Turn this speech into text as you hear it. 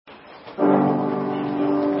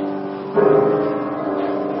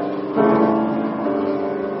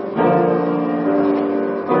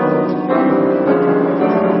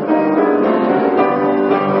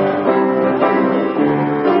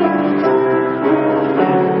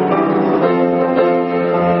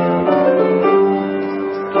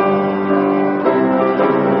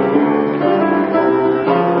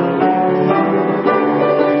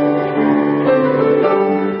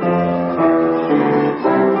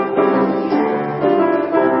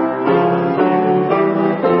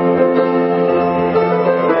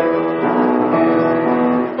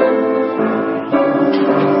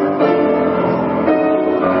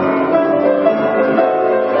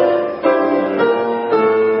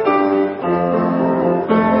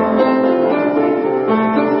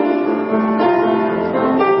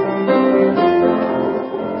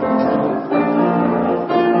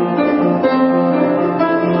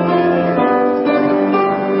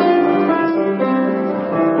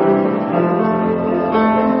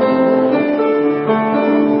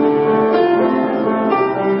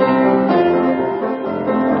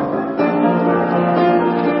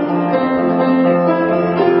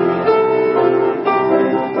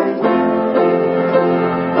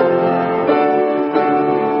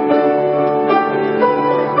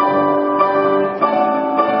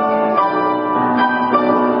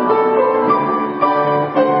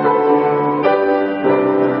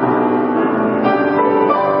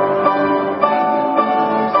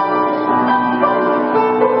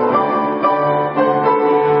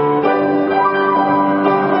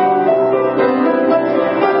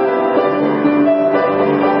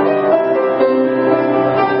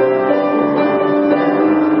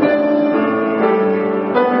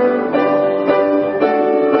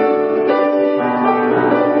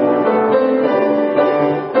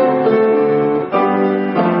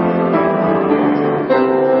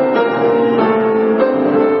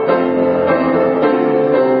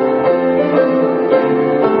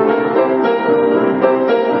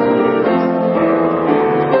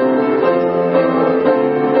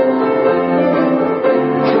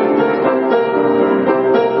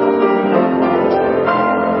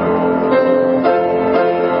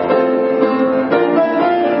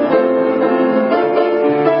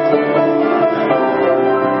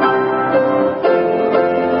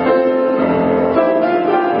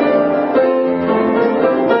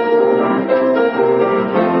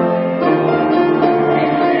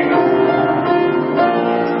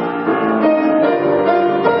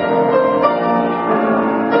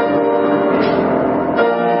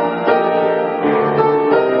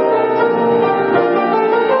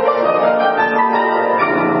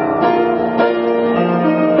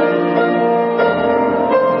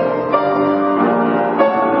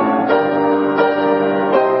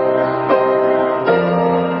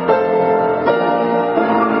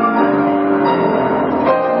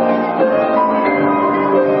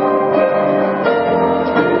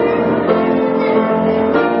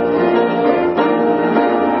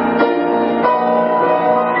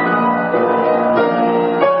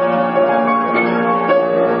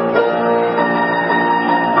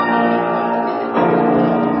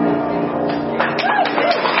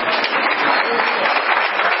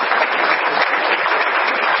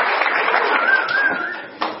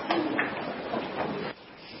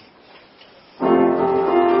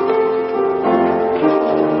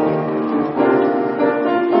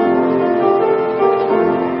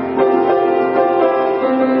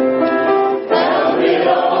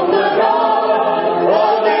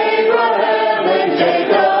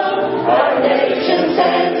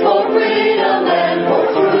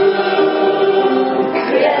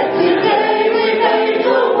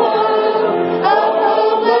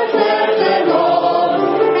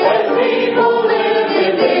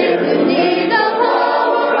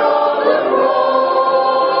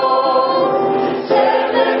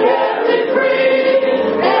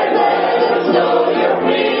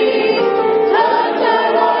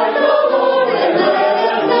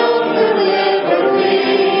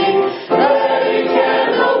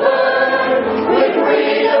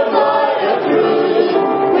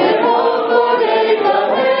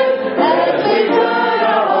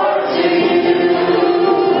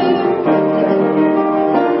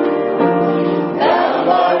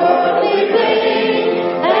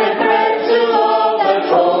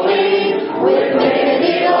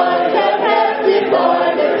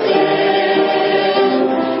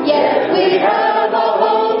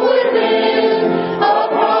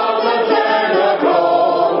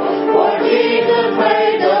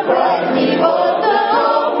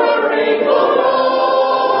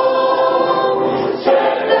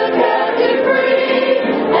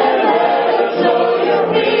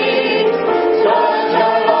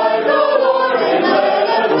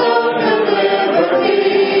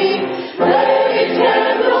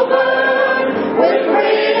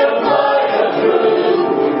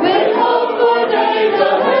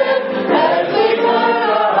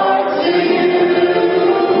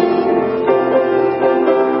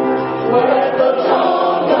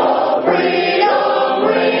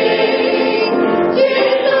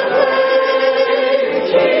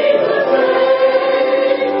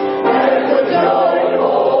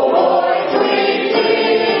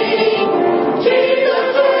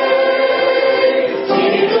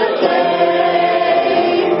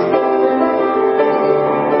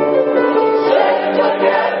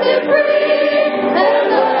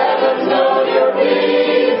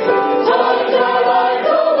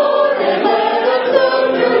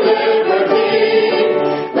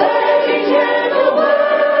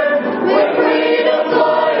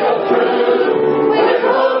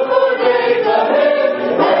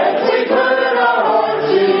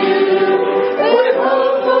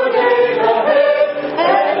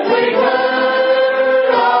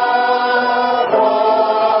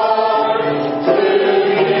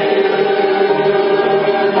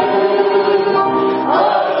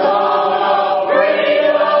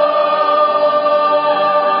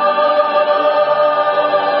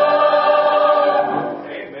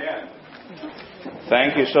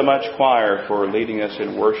Thank you so much, choir, for leading us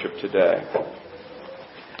in worship today.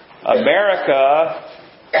 America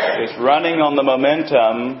is running on the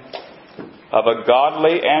momentum of a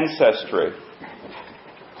godly ancestry.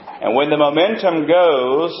 And when the momentum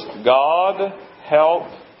goes, God help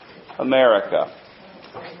America.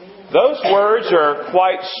 Those words are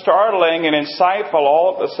quite startling and insightful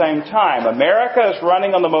all at the same time. America is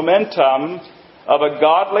running on the momentum of a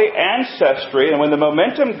godly ancestry, and when the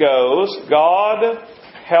momentum goes, God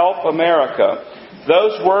help America.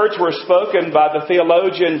 Those words were spoken by the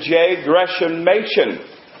theologian J. Gresham Machen.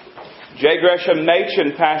 J. Gresham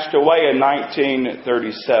Machen passed away in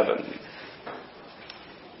 1937.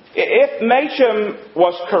 If Machen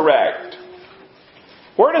was correct,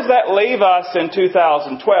 where does that leave us in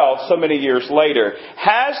 2012, so many years later?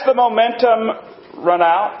 Has the momentum run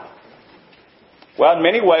out? Well, in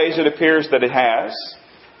many ways it appears that it has.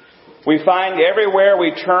 We find everywhere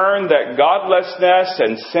we turn that godlessness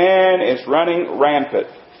and sin is running rampant.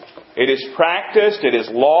 It is practiced, it is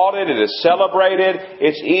lauded, it is celebrated,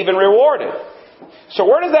 it's even rewarded. So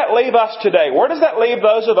where does that leave us today? Where does that leave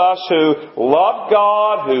those of us who love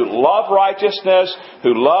God, who love righteousness,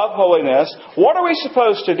 who love holiness? What are we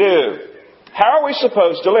supposed to do? How are we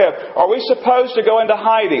supposed to live? Are we supposed to go into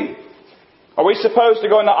hiding? Are we supposed to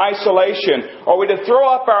go into isolation? Are we to throw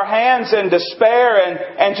up our hands in despair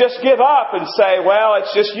and just give up and say, well,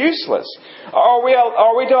 it's just useless? Are we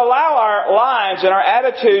to allow our lives and our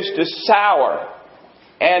attitudes to sour?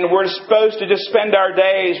 And we're supposed to just spend our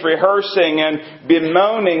days rehearsing and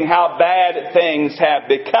bemoaning how bad things have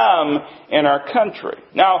become in our country.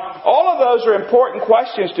 Now, all of those are important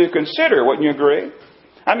questions to consider, wouldn't you agree?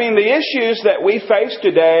 I mean, the issues that we face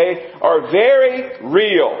today are very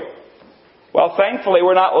real. Well, thankfully,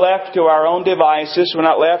 we're not left to our own devices. We're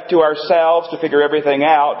not left to ourselves to figure everything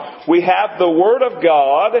out. We have the Word of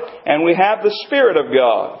God and we have the Spirit of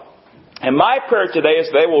God. And my prayer today is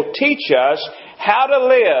they will teach us how to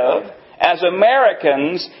live as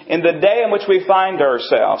Americans in the day in which we find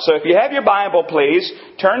ourselves. So if you have your Bible, please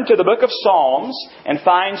turn to the book of Psalms and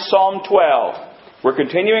find Psalm 12. We're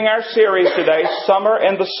continuing our series today, Summer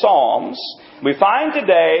in the Psalms. We find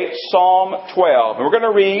today Psalm 12. And we're going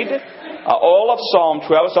to read all of Psalm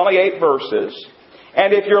 12. It's only 8 verses.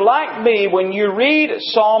 And if you're like me, when you read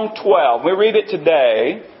Psalm 12, we read it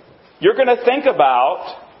today, you're going to think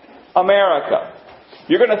about America.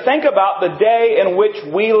 You're going to think about the day in which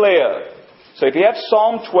we live. So if you have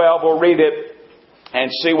Psalm 12, we'll read it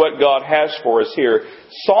and see what God has for us here.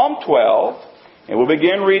 Psalm 12, and we'll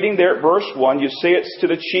begin reading there at verse 1. You see it's to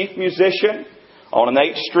the chief musician on an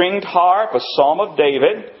 8-stringed harp, a psalm of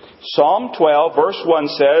David. Psalm 12, verse 1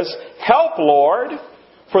 says, "Help, Lord,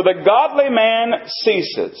 for the godly man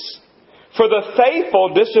ceases, for the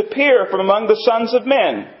faithful disappear from among the sons of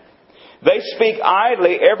men. They speak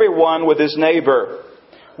idly, everyone with his neighbor.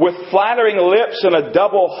 With flattering lips and a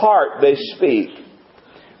double heart they speak.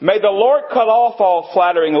 May the Lord cut off all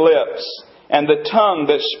flattering lips and the tongue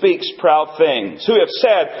that speaks proud things. Who have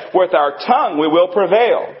said, with our tongue we will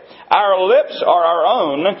prevail. Our lips are our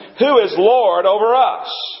own. Who is Lord over us?"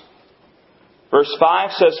 Verse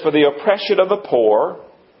 5 says, "For the oppression of the poor,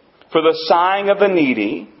 for the sighing of the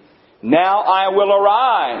needy, now I will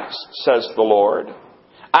arise, says the Lord.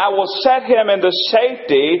 I will set him into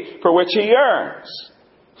safety for which he yearns.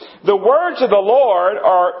 The words of the Lord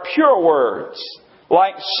are pure words,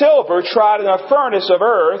 like silver tried in a furnace of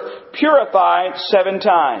earth, purified 7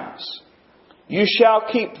 times. You shall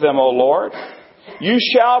keep them, O Lord. You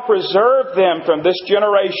shall preserve them from this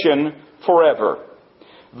generation forever.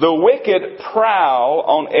 The wicked prowl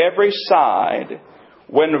on every side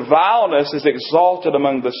when vileness is exalted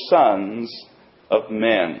among the sons of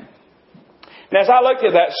men." Now, as I looked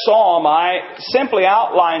at that psalm, I simply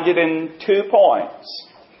outlined it in 2 points.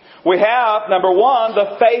 We have, number 1,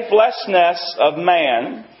 the faithlessness of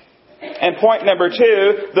man. And point number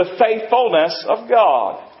 2, the faithfulness of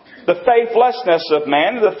God. The faithlessness of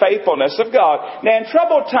man and the faithfulness of God. Now, in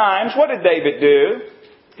troubled times, what did David do?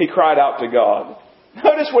 He cried out to God.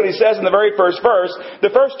 Notice what he says in the very first verse.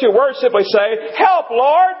 The first 2 words simply say, "Help,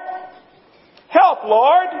 Lord! Help,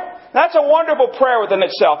 Lord!" That's a wonderful prayer within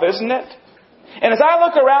itself, isn't it? And as I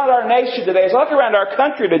look around our nation today, as I look around our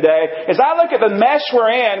country today, as I look at the mess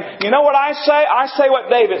we're in, you know what I say? I say what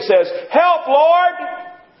David says. "Help, Lord!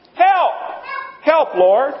 Help! Help,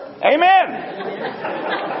 Lord!" Amen.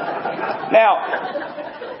 Now,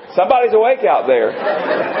 somebody's awake out there.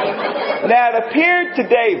 Now, it appeared to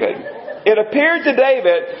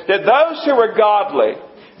David that those who were godly,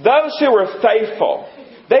 those who were faithful,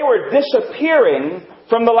 they were disappearing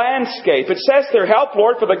from the landscape. It says there, help,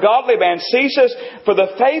 Lord, for the godly man ceases, for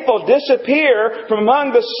the faithful disappear from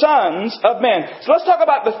among the sons of men. So let's talk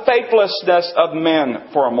about the faithlessness of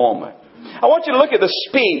men for a moment. I want you to look at the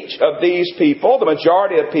speech of these people, the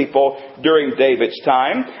majority of people during David's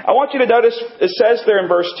time. I want you to notice, it says there in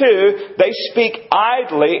verse 2, they speak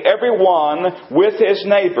idly, every one with his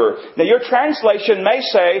neighbor. Now your translation may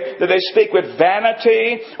say that they speak with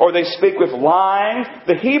vanity or they speak with lying.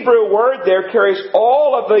 The Hebrew word there carries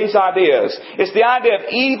all of these ideas. It's the idea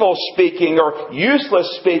of evil speaking or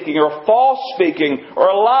useless speaking or false speaking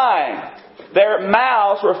or lying. Their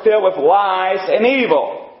mouths were filled with lies and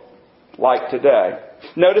evil. Like today.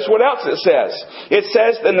 Notice what else it says. It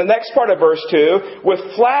says in the next part of verse 2, with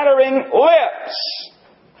flattering lips.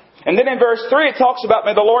 And then in verse 3 it talks about,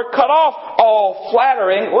 may the Lord cut off all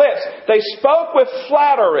flattering lips. They spoke with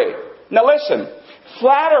flattery. Now listen,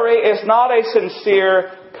 flattery is not a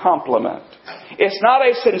sincere compliment. It's not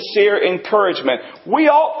a sincere encouragement. We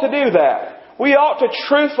ought to do that. We ought to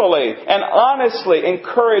truthfully and honestly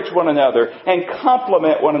encourage one another and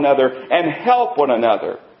compliment one another and help one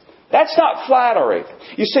another. That's not flattery.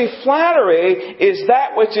 You see, flattery is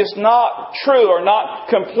that which is not true or not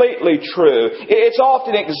completely true. It's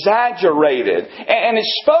often exaggerated. And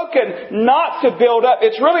it's spoken not to build up.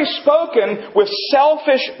 It's really spoken with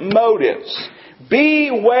selfish motives.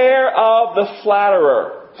 Beware of the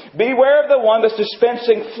flatterer. Beware of the one that's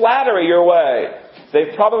dispensing flattery your way.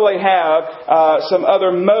 They probably have some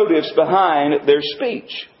other motives behind their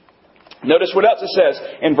speech. Notice what else it says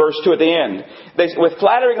in verse 2 at the end. With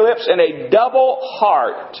flattering lips and a double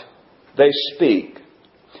heart, they speak.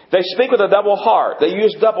 They speak with a double heart. They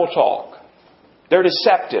use double talk. They're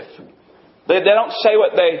deceptive. They don't say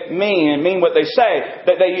what they mean and mean what they say.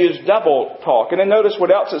 They use double talk. And then notice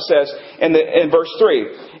what else it says in verse 3.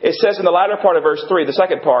 It says in the latter part of verse 3, the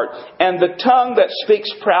second part, and the tongue that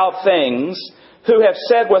speaks proud things, who have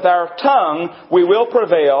said with our tongue, we will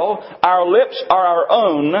prevail. Our lips are our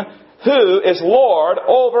own. Who is Lord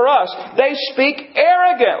over us? They speak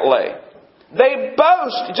arrogantly. They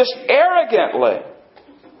boast just arrogantly.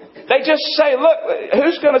 They just say, look,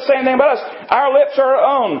 who's going to say anything about us? Our lips are our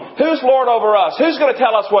own. Who's Lord over us? Who's going to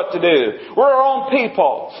tell us what to do? We're our own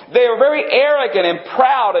people. They are very arrogant and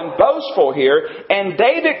proud and boastful here. And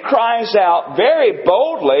David cries out very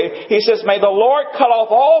boldly. He says, may the Lord cut off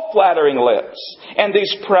all flattering lips and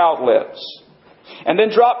these proud lips. And then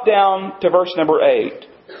drop down to verse number 8.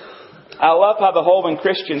 I love how the Holman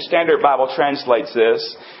Christian Standard Bible translates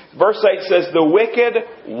this. Verse 8 says, the wicked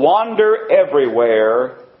wander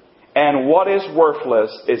everywhere, and what is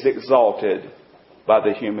worthless is exalted by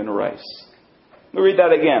the human race. Let me read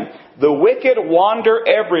that again. The wicked wander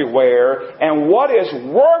everywhere, and what is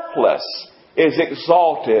worthless is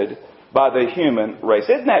exalted by the human race.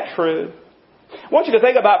 Isn't that true? I want you to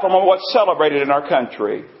think about for a moment what's celebrated in our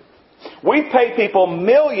country. We pay people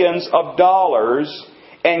millions of dollars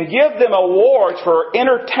and give them awards for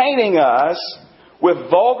entertaining us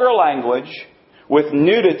with vulgar language, with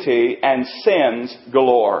nudity and sins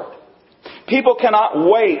galore. People cannot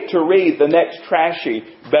wait to read the next trashy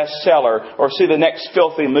bestseller or see the next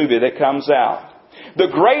filthy movie that comes out. The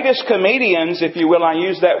greatest comedians, if you will, I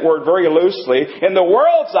use that word very loosely, in the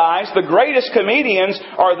world's eyes, the greatest comedians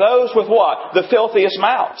are those with what? The filthiest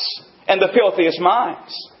mouths and the filthiest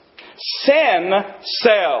minds. Sin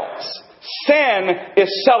sells. Sin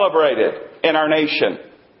is celebrated in our nation.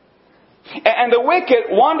 And the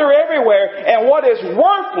wicked wander everywhere, and what is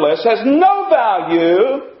worthless, has no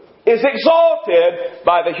value, is exalted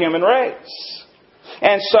by the human race.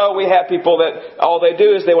 And so we have people that all they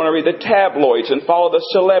do is they want to read the tabloids and follow the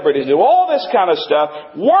celebrities, do all this kind of stuff,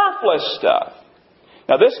 worthless stuff.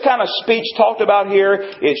 Now this kind of speech talked about here,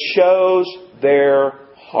 it shows their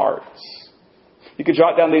hearts. You can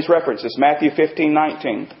jot down these references. Matthew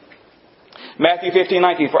 15:19. Matthew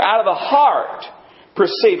 15:19. For out of the heart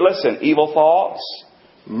proceed, listen, evil thoughts,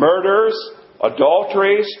 murders,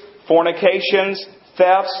 adulteries, fornications,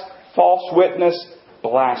 thefts, false witness,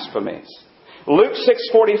 blasphemies. Luke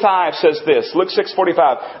 6:45 says this. Luke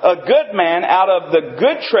 6:45. A good man out of the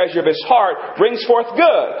good treasure of his heart brings forth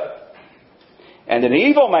good. And an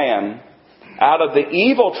evil man out of the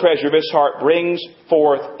evil treasure of his heart brings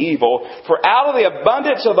forth evil. For out of the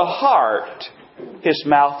abundance of the heart, his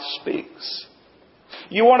mouth speaks.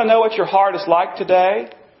 You want to know what your heart is like today?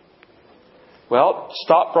 Well,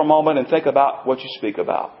 stop for a moment and think about what you speak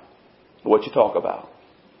about, what you talk about.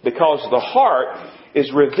 Because the heart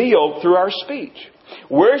is revealed through our speech.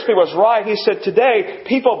 Wiersbe was right. He said today,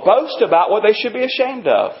 people boast about what they should be ashamed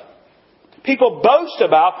of. People boast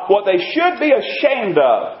about what they should be ashamed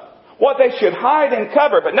of. what they should hide and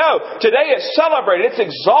cover. But no, today it's celebrated, it's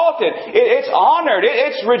exalted, it's honored,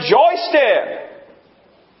 it's rejoiced in.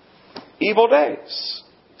 Evil days.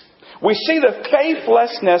 We see the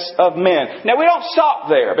faithlessness of men. Now we don't stop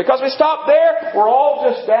there. Because we stop there, we're all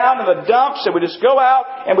just down in the dumps and we just go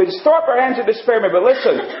out and we just throw up our hands in despair. But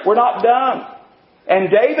listen, we're not done. And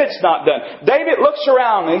David's not done. David looks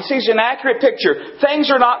around and he sees an accurate picture. Things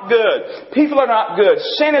are not good. People are not good.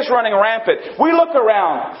 Sin is running rampant. We look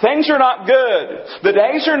around. Things are not good. The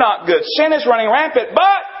days are not good. Sin is running rampant.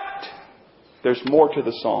 But there's more to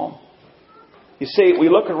the psalm. You see, we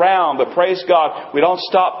look around, but praise God, we don't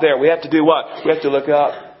stop there. We have to do what? We have to look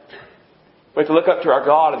up. We have to look up to our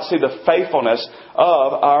God and see the faithfulness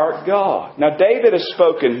of our God. Now, David has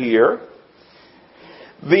spoken here.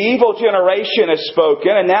 The evil generation has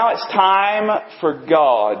spoken, and now it's time for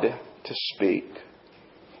God to speak.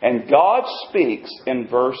 And God speaks in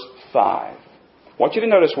verse 5. I want you to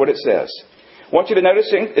notice what it says. I want you to notice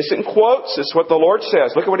it's in quotes. It's what the Lord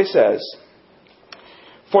says. Look at what He says.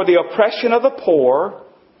 For the oppression of the poor,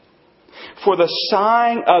 for the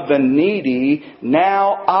sighing of the needy,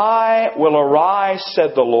 now I will arise,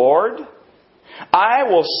 said the Lord. I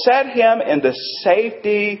will set him in the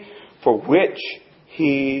safety for which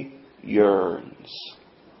he yearns.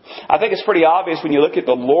 I think it's pretty obvious when you look at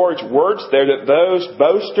the Lord's words there that those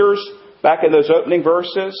boasters, back in those opening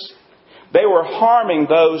verses, they were harming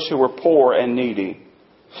those who were poor and needy.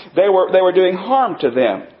 They were doing harm to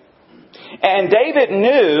them. And David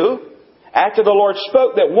knew, after the Lord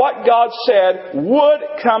spoke, that what God said would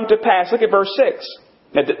come to pass. Look at verse 6.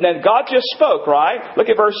 Now God just spoke, right? Look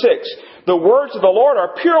at verse 6. The words of the Lord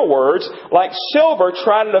are pure words, like silver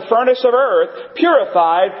tried in the furnace of earth,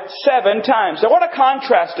 purified 7 times. Now what a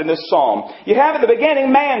contrast in this psalm. You have at the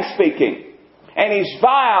beginning man speaking. And he's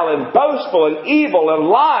vile and boastful and evil and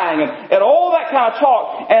lying and all that kind of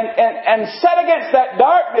talk. And set against that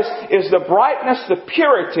darkness is the brightness, the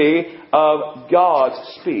purity of God's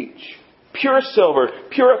speech. Pure silver,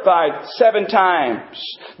 purified 7 times.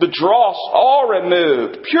 The dross all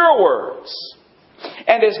removed. Pure words.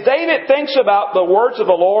 And as David thinks about the words of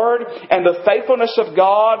the Lord and the faithfulness of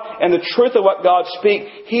God and the truth of what God speaks,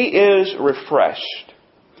 he is refreshed.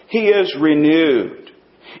 He is renewed.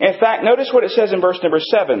 In fact, notice what it says in verse number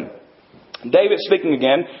 7. David speaking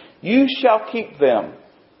again. You shall keep them,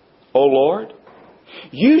 O Lord.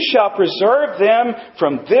 You shall preserve them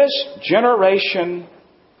from this generation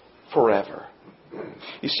forever.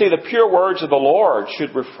 You see, the pure words of the Lord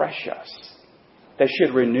should refresh us. They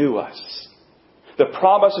should renew us. The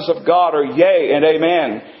promises of God are yea and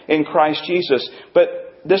amen in Christ Jesus. But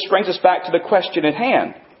this brings us back to the question at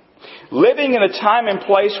hand. Living in a time and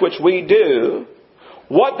place which we do,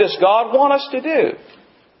 what does God want us to do?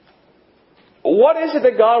 What is it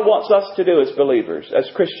that God wants us to do as believers,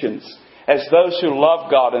 as Christians, as those who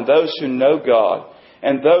love God and those who know God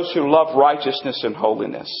and those who love righteousness and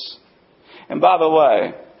holiness? And by the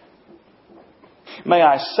way, may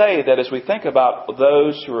I say that as we think about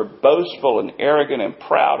those who are boastful and arrogant and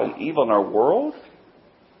proud and evil in our world,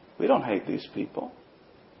 we don't hate these people.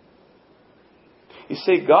 You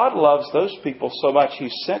see, God loves those people so much He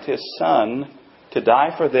sent His Son to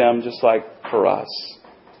die for them just like for us.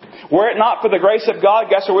 Were it not for the grace of God,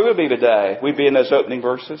 guess where we would be today? We'd be in those opening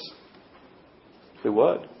verses. We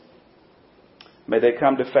would. May they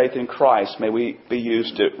come to faith in Christ. May we be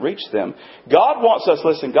used to reach them. God wants us,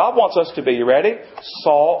 listen, God wants us to be, you ready?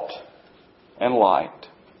 Salt and light.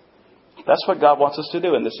 That's what God wants us to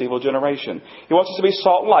do in this evil generation. He wants us to be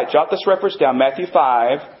salt and light. Jot this reference down. Matthew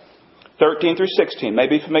 5, 13 through 16. May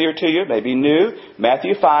be familiar to you, may be new.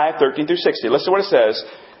 Matthew 5, 13 through 16. Listen to what it says.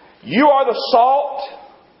 You are the salt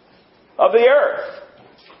of the earth.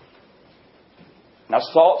 Now,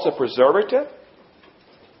 salt's a preservative.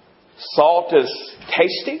 Salt is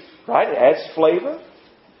tasty, right? It adds flavor.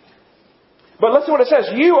 But listen to what it says.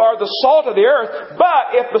 You are the salt of the earth.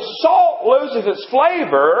 But if the salt loses its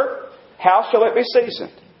flavor, how shall it be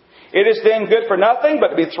seasoned? It is then good for nothing but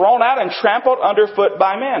to be thrown out and trampled underfoot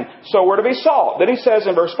by men. So we're to be salt. Then he says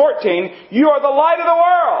in verse 14, you are the light of the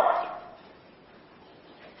world.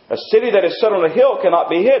 A city that is set on a hill cannot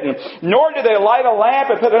be hidden. Nor do they light a lamp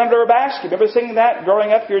and put it under a basket. Remember singing that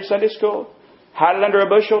growing up here in Sunday school? Hide it under a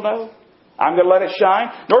bushel? No. I'm going to let it shine.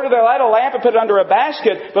 Nor do they light a lamp and put it under a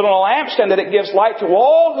basket, but on a lampstand that it gives light to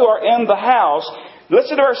all who are in the house.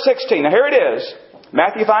 Listen to verse 16. Now here it is.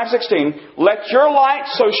 Matthew 5:16. Let your light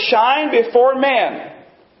so shine before men.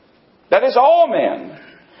 That is all men.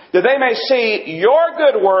 That they may see your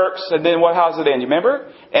good works. And then how's it end? You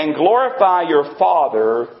remember? And glorify your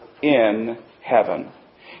Father in heaven.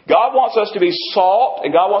 God wants us to be salt,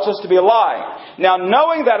 and God wants us to be light. Now,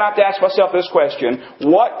 knowing that, I have to ask myself this question: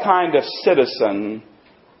 what kind of citizen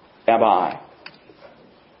am I?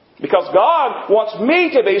 Because God wants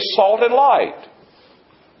me to be salt and light.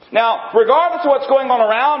 Now, regardless of what's going on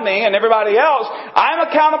around me and everybody else, I'm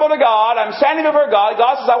accountable to God. I'm standing before God.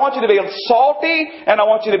 God says, I want you to be salty, and I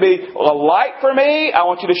want you to be a light for me. I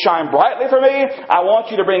want you to shine brightly for me. I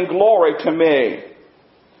want you to bring glory to me.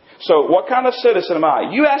 So, what kind of citizen am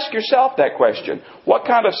I? You ask yourself that question. What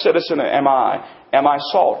kind of citizen am I? Am I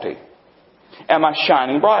salty? Am I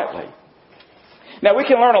shining brightly? Now, we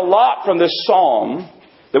can learn a lot from this psalm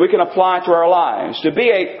that we can apply to our lives. To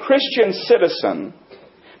be a Christian citizen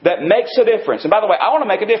that makes a difference. And by the way, I want to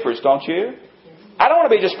make a difference, don't you? I don't want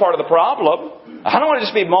to be just part of the problem. I don't want to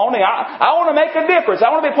just be moaning. I want to make a difference. I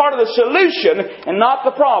want to be part of the solution and not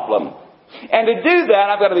the problem. And to do that,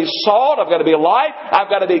 I've got to be salt, I've got to be light, I've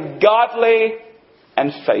got to be godly and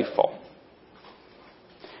faithful.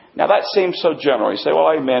 Now that seems so general. You say, well,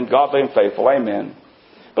 amen, godly and faithful, amen.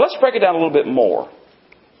 But let's break it down a little bit more.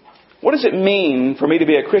 What does it mean for me to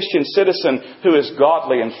be a Christian citizen who is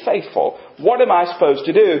godly and faithful? What am I supposed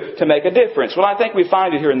to do to make a difference? Well, I think we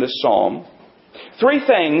find it here in this psalm. 3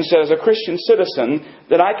 things as a Christian citizen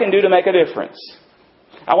that I can do to make a difference.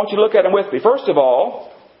 I want you to look at them with me. First of all,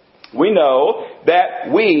 we know that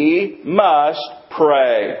we must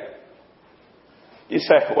pray. You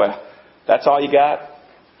say, well, that's all you got?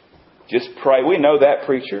 Just pray. We know that,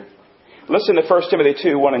 preacher. Listen to 1 Timothy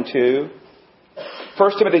 2, 1 and 2.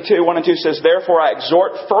 1 Timothy 2, 1 and 2 says, therefore I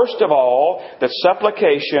exhort first of all that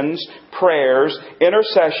supplications, prayers,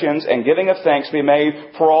 intercessions, and giving of thanks be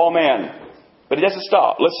made for all men. But it doesn't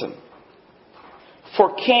stop. Listen.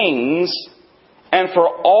 For kings and for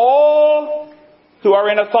all who are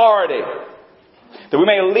in authority, that we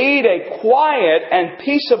may lead a quiet and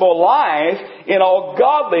peaceable life in all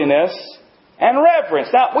godliness and reverence.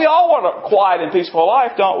 Now, we all want a quiet and peaceful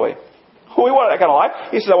life, don't we? We want that kind of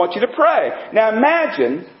life. He says, I want you to pray. Now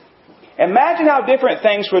imagine how different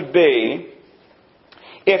things would be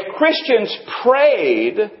if Christians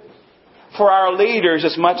prayed for our leaders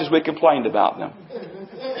as much as we complained about them.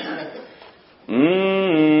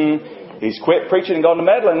 He's quit preaching and gone to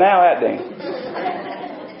meddling now, hasn't he?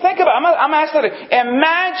 Think about it. I'm asking you,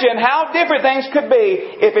 imagine how different things could be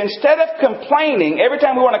if instead of complaining, every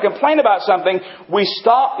time we want to complain about something, we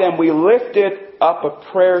stopped and we lifted up a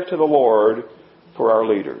prayer to the Lord for our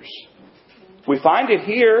leaders. We find it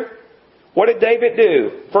here. What did David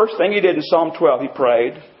do? First thing he did in Psalm 12, he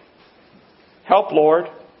prayed, help, Lord,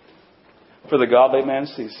 for the godly man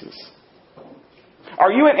ceases.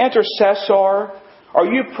 Are you an intercessor? Are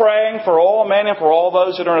you praying for all men and for all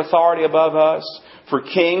those that are in authority above us? For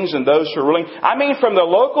kings and those who are ruling? I mean, from the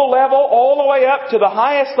local level all the way up to the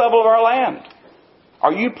highest level of our land.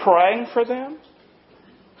 Are you praying for them?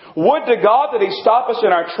 Would to God that He'd stop us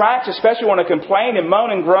in our tracks, especially when we complain and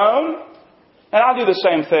moan and groan. And I'll do the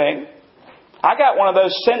same thing. I got one of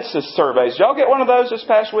those census surveys. Y'all get one of those this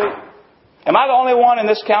past week? Am I the only one in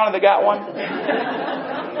this county that got one?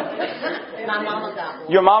 My mama got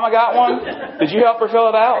one. Your mama got one? Did you help her fill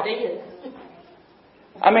it out? I did.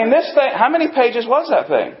 I mean, this thing, how many pages was that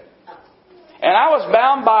thing? And I was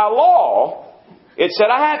bound by law. It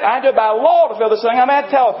said I had to, by law, to fill this thing. I had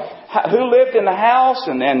to tell who lived in the house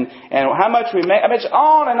and how much we made. I mean, it's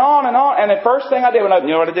on and on and on. And the first thing I did, you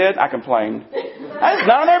know what I did? I complained. It's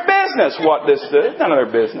none of their business what this is. None of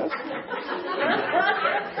their business.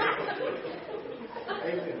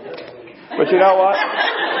 But you know what?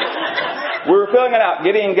 We were filling it out.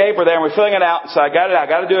 Gideon and Gabe were there, and we're filling it out. So I got it out. I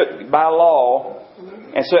got to do it by law.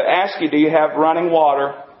 And so it asked you, do you have running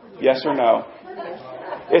water? Yes or no?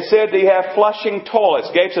 It said, do you have flushing toilets?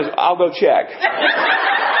 Gabe says, I'll go check.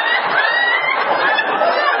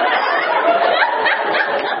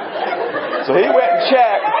 So he went and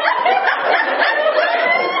checked.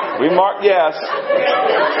 We marked yes.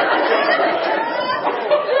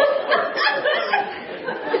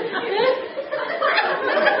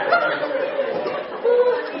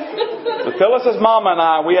 But Phyllis's mama and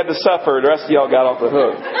I, we had to suffer. The rest of y'all got off the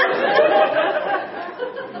hook.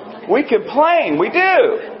 We complain. We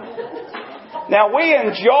do. Now, we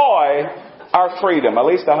enjoy our freedom. At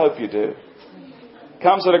least I hope you do. It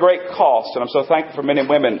comes at a great cost. And I'm so thankful for men and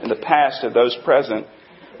women in the past and those present.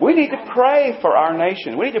 We need to pray for our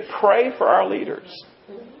nation. We need to pray for our leaders.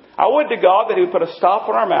 I would to God that He would put a stop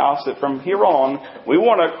on our mouths, that from here on, we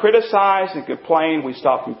want to criticize and complain, we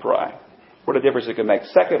stop and pray. What a difference it can make.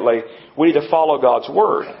 Secondly, we need to follow God's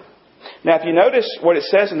Word. Now, if you notice what it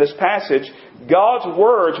says in this passage, God's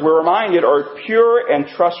words, we're reminded, are pure and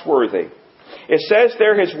trustworthy. It says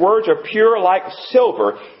there His words are pure like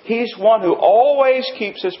silver. He's one who always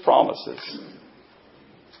keeps His promises.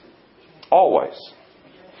 Always.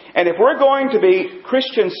 And if we're going to be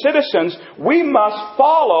Christian citizens, we must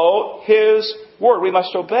follow His Word. We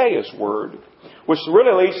must obey His Word. Which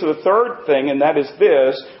really leads to the third thing, and that is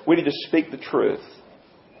this: we need to speak the truth.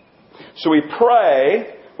 So we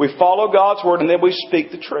pray, we follow God's Word, and then we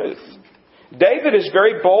speak the truth. David is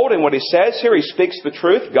very bold in what he says here. He speaks the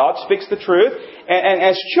truth. God speaks the truth. And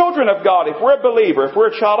as children of God, if we're a believer, if we're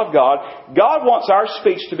a child of God, God wants our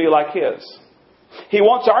speech to be like His. He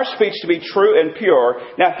wants our speech to be true and pure.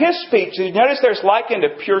 Now, His speech, you notice there's likened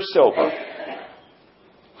to pure silver.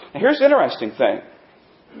 Now, here's the interesting thing.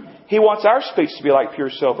 He wants our speech to be like pure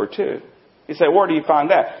silver too. You say, where do you find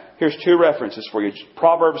that? Here's two references for you.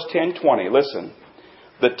 Proverbs 10:20. Listen.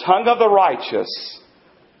 The tongue of the righteous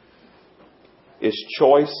is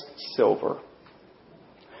choice silver.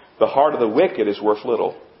 The heart of the wicked is worth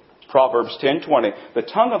little. Proverbs 10:20. The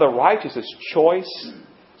tongue of the righteous is choice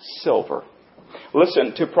silver.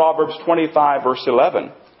 Listen to Proverbs 25 verse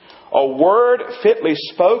 11. A word fitly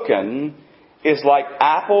spoken is like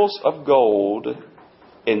apples of gold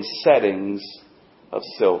in settings of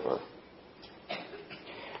silver.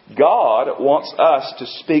 God wants us to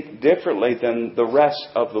speak differently than the rest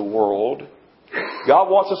of the world. God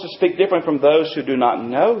wants us to speak different from those who do not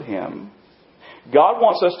know Him. God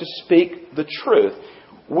wants us to speak the truth.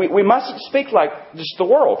 We mustn't speak like just the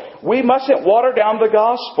world. We mustn't water down the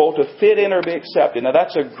gospel to fit in or be accepted. Now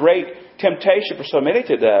that's a great temptation for so many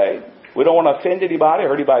today. We don't want to offend anybody or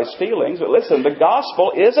hurt anybody's feelings. But listen, the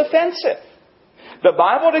gospel is offensive. The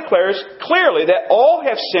Bible declares clearly that all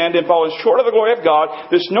have sinned and fallen short of the glory of God.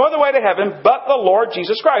 There's no other way to heaven but the Lord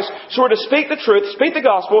Jesus Christ. So we're to speak the truth, speak the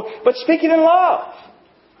gospel, but speak it in love.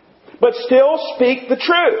 But still speak the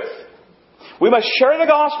truth. We must share the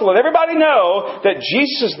gospel and everybody know that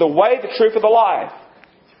Jesus is the way, the truth, and the life.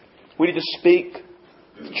 We need to speak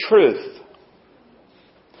the truth.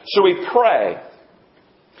 So we pray.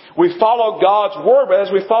 We follow God's Word, but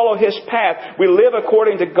as we follow His path, we live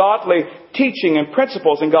according to godly teaching and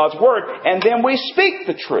principles in God's Word, and then we speak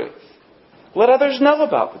the truth. Let others know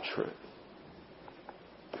about the truth.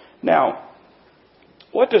 Now,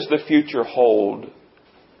 what does the future hold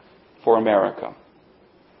for America?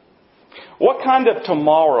 What kind of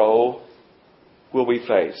tomorrow will we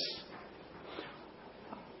face?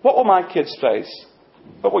 What will my kids face?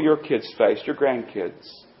 What will your kids face? Your grandkids?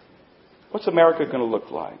 What's America going to look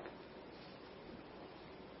like?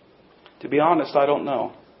 To be honest, I don't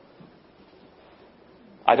know.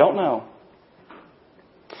 I don't know.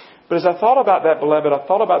 But as I thought about that, beloved, I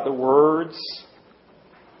thought about the words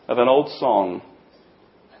of an old song.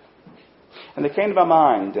 And they came to my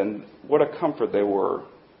mind, and what a comfort they were.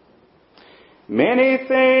 Many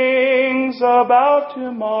things about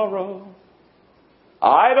tomorrow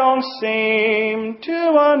I don't seem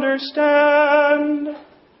to understand,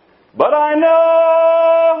 but I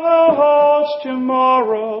know who holds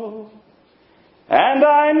tomorrow, and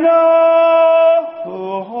I know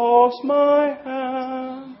who holds my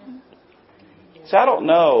hand. See, I don't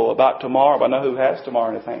know about tomorrow, but I know who has tomorrow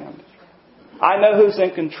in His hand. I know who's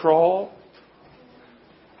in control.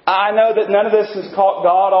 I know that none of this has caught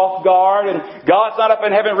God off guard, and God's not up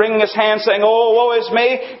in heaven wringing His hands saying, oh, woe is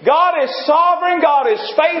me. God is sovereign. God is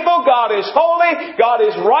faithful. God is holy. God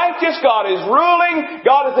is righteous. God is ruling.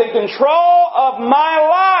 God is in control of my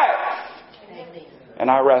life. And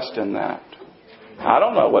I rest in that. I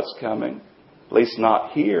don't know what's coming. At least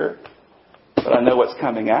not here. But I know what's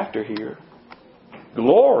coming after here.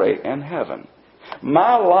 Glory and heaven.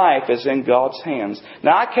 My life is in God's hands.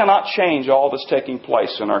 Now, I cannot change all that's taking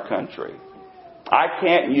place in our country. I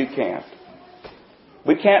can't and you can't.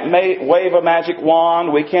 We can't wave a magic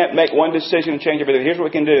wand. We can't make one decision and change everything. Here's what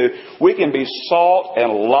we can do. We can be salt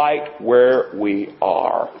and light where we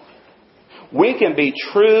are. We can be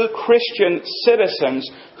true Christian citizens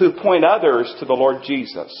who point others to the Lord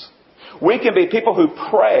Jesus. We can be people who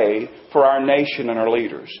pray for our nation and our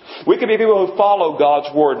leaders. We can be people who follow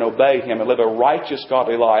God's Word and obey Him and live a righteous,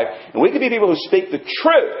 godly life. And we can be people who speak the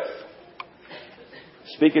truth.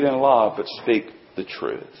 Speak it in love, but speak the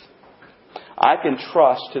truth. I can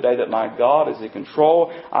trust today that my God is in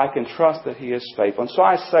control. I can trust that He is faithful. And so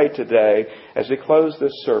I say today, as we close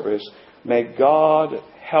this service, may God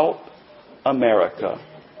help America,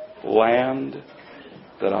 land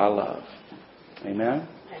that I love. Amen?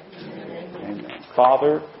 Amen.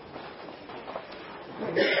 Father,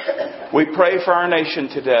 we pray for our nation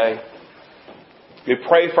today. We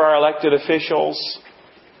pray for our elected officials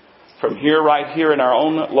from here, right here in our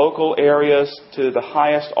own local areas to the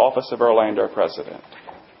highest office of our land, our president.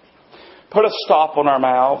 Put a stop on our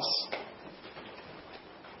mouths.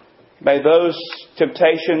 May those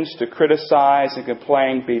temptations to criticize and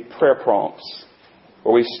complain be prayer prompts,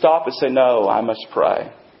 where we stop and say, no, I must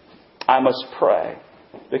pray. I must pray.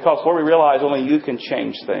 Because Lord, we realize only You can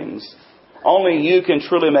change things. Only You can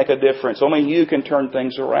truly make a difference. Only You can turn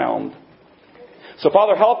things around. So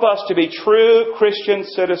Father, help us to be true Christian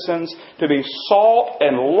citizens, to be salt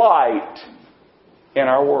and light in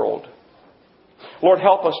our world. Lord,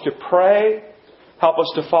 help us to pray. Help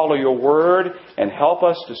us to follow Your Word. And help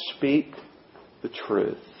us to speak the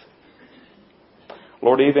truth.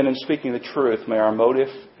 Lord, even in speaking the truth, may our motive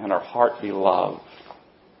and our heart be love.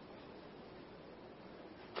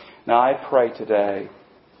 Now I pray today,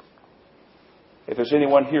 if there's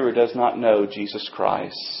anyone here who does not know Jesus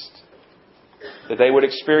Christ, that they would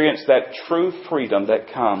experience that true freedom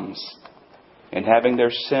that comes in having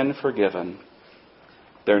their sin forgiven,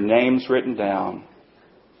 their names written down,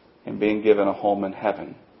 and being given a home in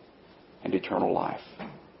heaven and eternal life.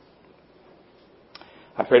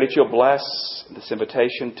 I pray that You'll bless this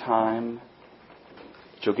invitation time,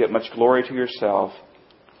 that You'll get much glory to Yourself,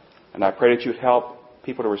 and I pray that You'd help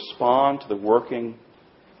people to respond to the working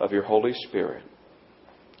of Your Holy Spirit.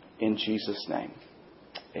 In Jesus' name,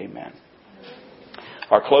 amen.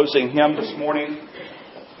 Our closing hymn this morning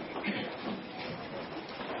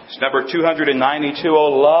is number 292, O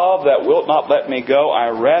love that wilt not let me go, I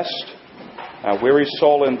rest my weary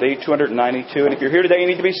soul in Thee, 292. And if you're here today and you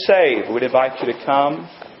need to be saved, we'd invite you to come.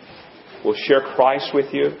 We'll share Christ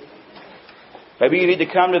with you. Maybe you need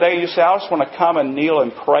to come today and you say, I just want to come and kneel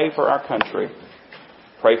and pray for our country.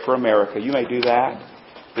 Pray for America. You may do that.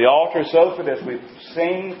 The altar is open as we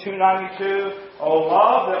sing 292. Oh,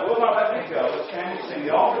 love that will not let me go. Let's stand and sing.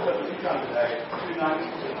 The altar is open. You come today.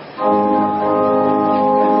 292.